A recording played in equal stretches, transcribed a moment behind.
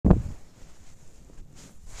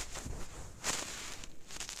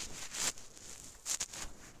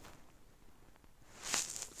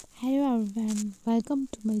everyone, welcome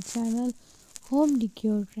to my channel Home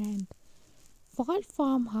Decor Trend. Fall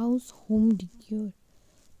Farmhouse Home Decor.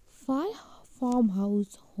 Fall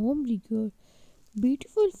Farmhouse Home Decor.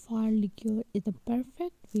 Beautiful fall decor is the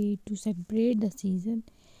perfect way to celebrate the season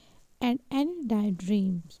and energize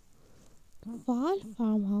dreams. Fall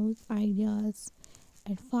farmhouse ideas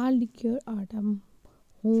and fall decor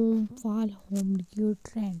fall home decor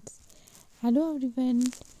trends. Hello everyone.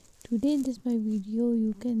 Today in this my video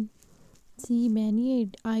you can see many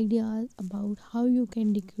ideas about how you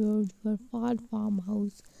can decor your fall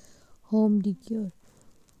farmhouse home decor.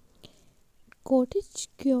 Cottage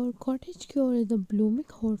cure is a blooming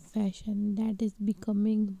hot fashion that is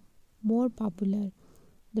becoming more popular.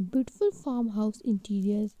 The beautiful farmhouse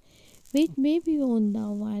interiors, which may be on the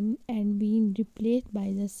one and being replaced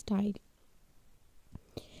by the style,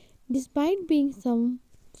 despite being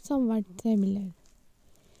somewhat similar.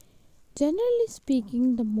 Generally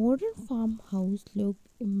speaking, the modern farmhouse look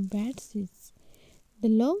embeds the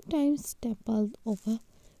long-time staples of a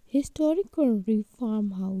historical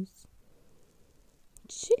farmhouse.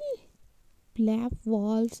 Chill black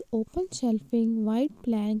walls, open shelving, white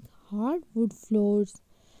plank, hardwood floors,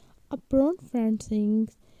 apron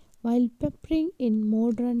furnishings, while peppering in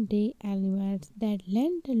modern-day elements that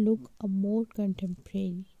lend the look a more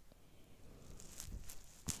contemporary.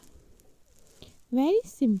 Very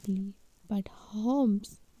simply, but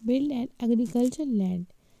homes built on agricultural land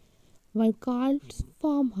were called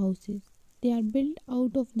farmhouses. They are built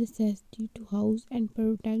out of necessity to house and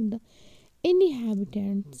protect the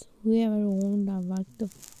inhabitants whoever owned or worked the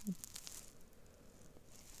farm.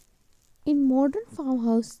 In modern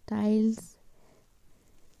farmhouse styles,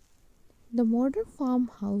 the modern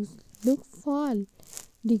farmhouse look fall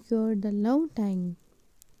decor the long time,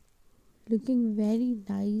 looking very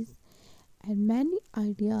nice and many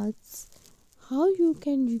ideas how you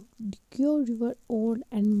can decor your old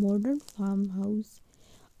and modern farmhouse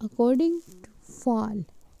according to fall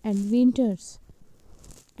and winters,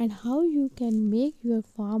 and how you can make your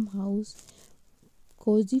farmhouse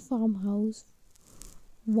cozy farmhouse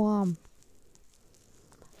warm.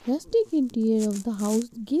 Rustic interior of the house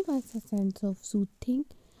give us a sense of soothing,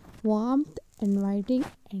 warmth, inviting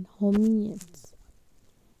and hominess.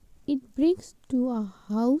 It brings to a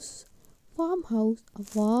farmhouse a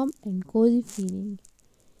warm and cozy feeling.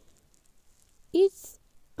 It's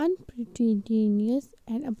unpretentious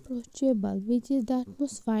and approachable, which is the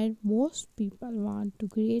atmosphere most people want to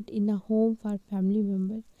create in a home for family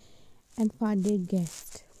members and for their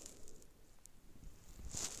guests.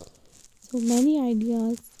 So many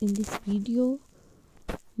ideas in this video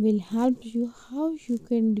will help you how you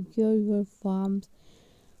can decor your farms,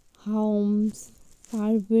 homes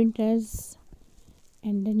for winters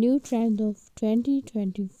and the new trend of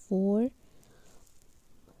 2024.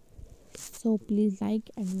 So please like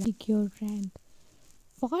and decor trend.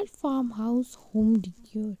 Fall farmhouse home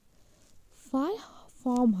decor. Fall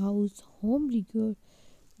farmhouse home decor.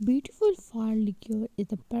 Beautiful fall decor is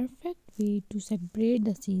the perfect way to celebrate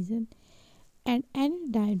the season and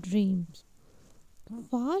energize dreams.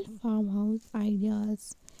 Fall farmhouse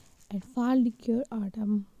ideas and fall decor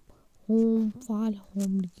fall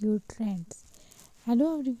home decor trends.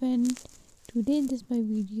 Hello everyone. Today in this my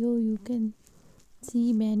video you can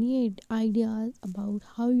see many ideas about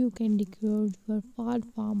how you can decor your fall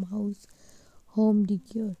farmhouse home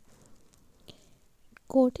decor.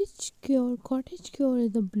 Cottage cure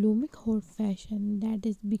is a blooming hot fashion that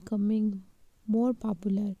is becoming more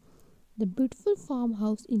popular. The beautiful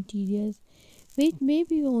farmhouse interiors, which may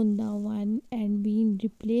be on the one and being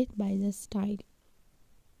replaced by the style,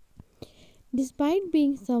 despite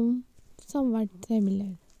being somewhat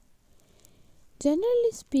similar.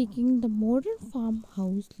 Generally speaking, the modern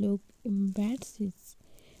farmhouse look embeds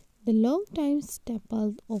the long-time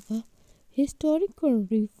staples of a historical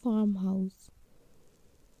farmhouse.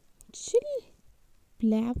 Chill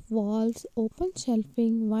black walls, open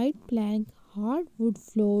shelving, white plank, hardwood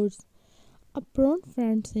floors, apron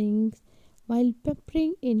furnishings, while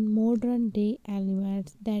peppering in modern-day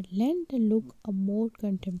elements that lend the look a more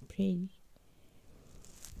contemporary.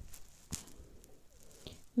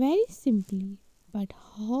 Very simply, but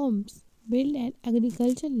homes built on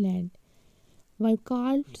agricultural land were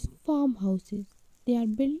called farmhouses. They are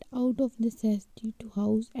built out of necessity to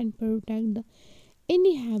house and protect the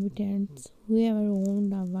inhabitants whoever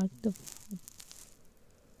owned or worked the farm.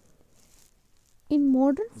 In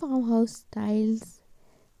modern farmhouse styles,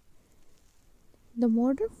 the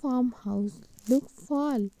modern farmhouse look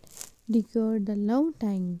fall decor the long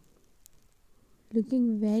time,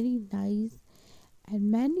 looking very nice and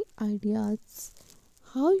many ideas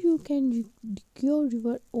how you can decor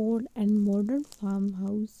your old and modern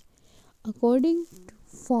farmhouse according to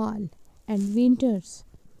fall and winters,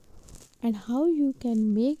 and how you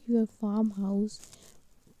can make your farmhouse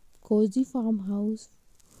cozy farmhouse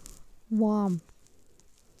warm.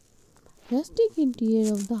 Rustic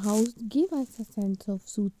interior of the house give us a sense of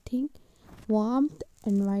soothing, warmth,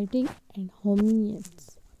 inviting, and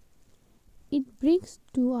hominess. It brings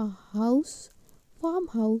to a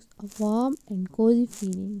farmhouse, a warm and cozy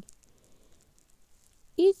feeling.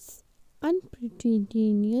 It's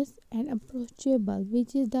unpretentious and approachable,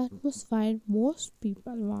 which is the atmosphere most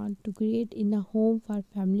people want to create in a home for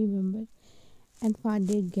family members and for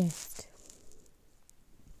their guests.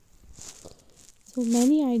 So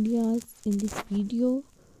many ideas in this video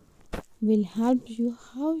will help you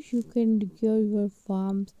how you can decor your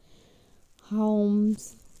farms,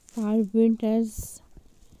 homes for winters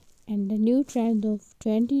and the new trend of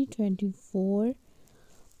 2024.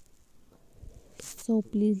 So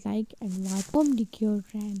please like and watch home decor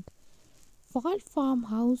trend. Fall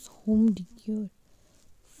farmhouse home decor.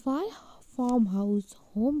 Fall farmhouse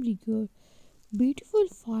home decor. Beautiful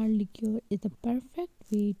fall decor is the perfect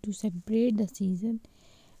way to celebrate the season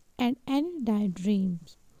and energize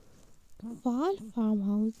dreams. Fall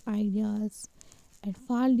farmhouse ideas and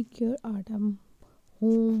fall decor autumn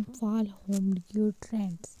fall home decor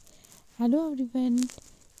trends. Hello everyone.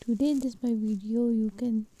 Today in this my video you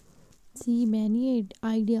can see many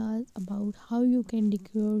ideas about how you can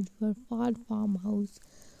decor your fall farmhouse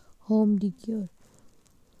home decor.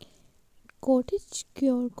 Cottage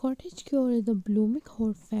cure is a blooming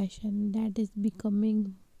hot fashion that is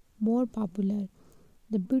becoming more popular.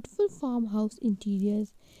 The beautiful farmhouse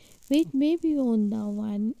interiors, which may be on the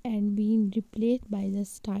one and being replaced by the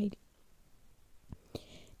style,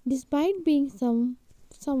 despite being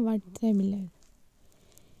somewhat similar.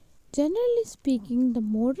 Generally speaking, the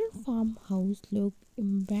modern farmhouse look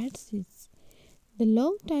embeds the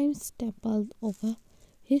long-time staples of a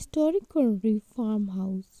historical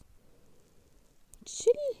farmhouse.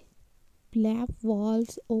 Chill black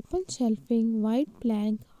walls, open shelving, white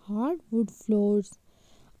plank, hardwood floors,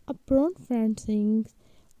 upfront furnishings,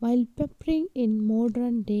 while peppering in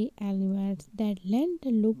modern day elements that lend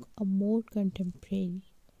the look a more contemporary.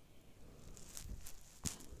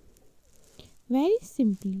 Very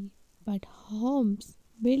simply, but homes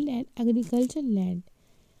built on agricultural land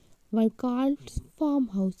were called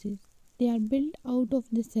farmhouses. They are built out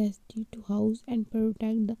of necessity to house and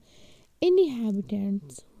protect the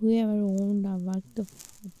inhabitants who ever owned or worked the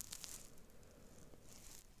farm.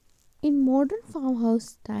 In modern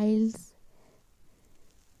farmhouse styles,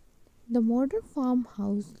 the modern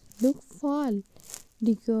farmhouse look fall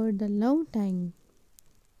decored the long time,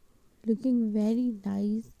 looking very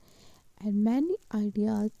nice, and many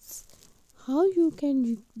ideas how you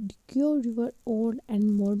can decor your old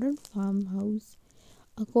and modern farmhouse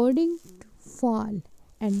according to fall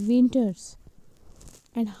and winters,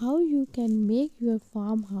 and how you can make your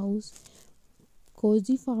farmhouse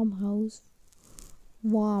cozy farmhouse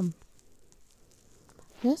warm.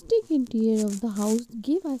 Rustic interior of the house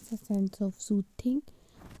give us a sense of soothing,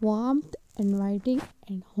 warmth, inviting,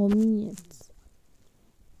 and hominess.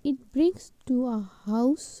 It brings to a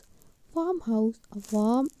farmhouse, a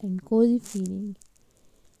warm and cozy feeling.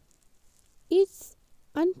 It's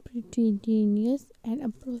unpretentious and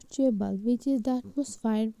approachable, which is the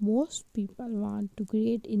atmosphere most people want to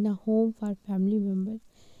create in a home for family members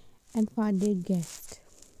and for their guests.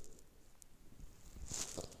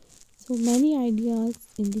 So many ideas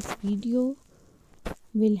in this video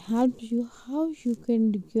will help you how you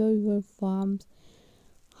can decor your farms,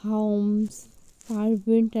 homes for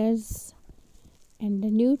winters and the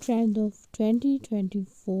new trend of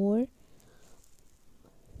 2024.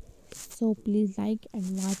 So please like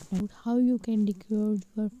and watch how you can decor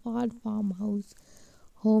your fall farmhouse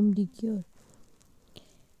home decor.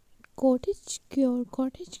 Cottage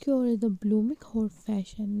cure is a blooming hot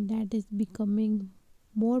fashion that is becoming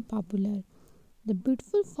more popular. The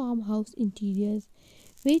beautiful farmhouse interiors,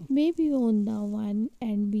 which may be on the one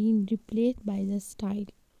and being replaced by the style,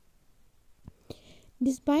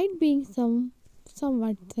 despite being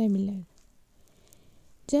somewhat similar.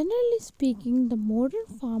 Generally speaking, the modern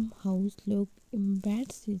farmhouse look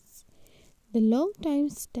embeds the long-time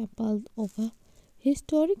staples of a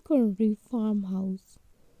historical farmhouse.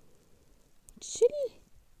 Chill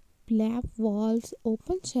black walls,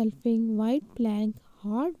 open shelving, white plank,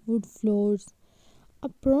 hardwood floors,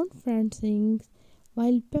 upfront furnishings,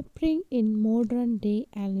 while peppering in modern day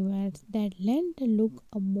elements that lend the look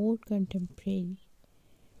a more contemporary.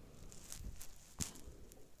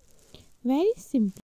 Very simple.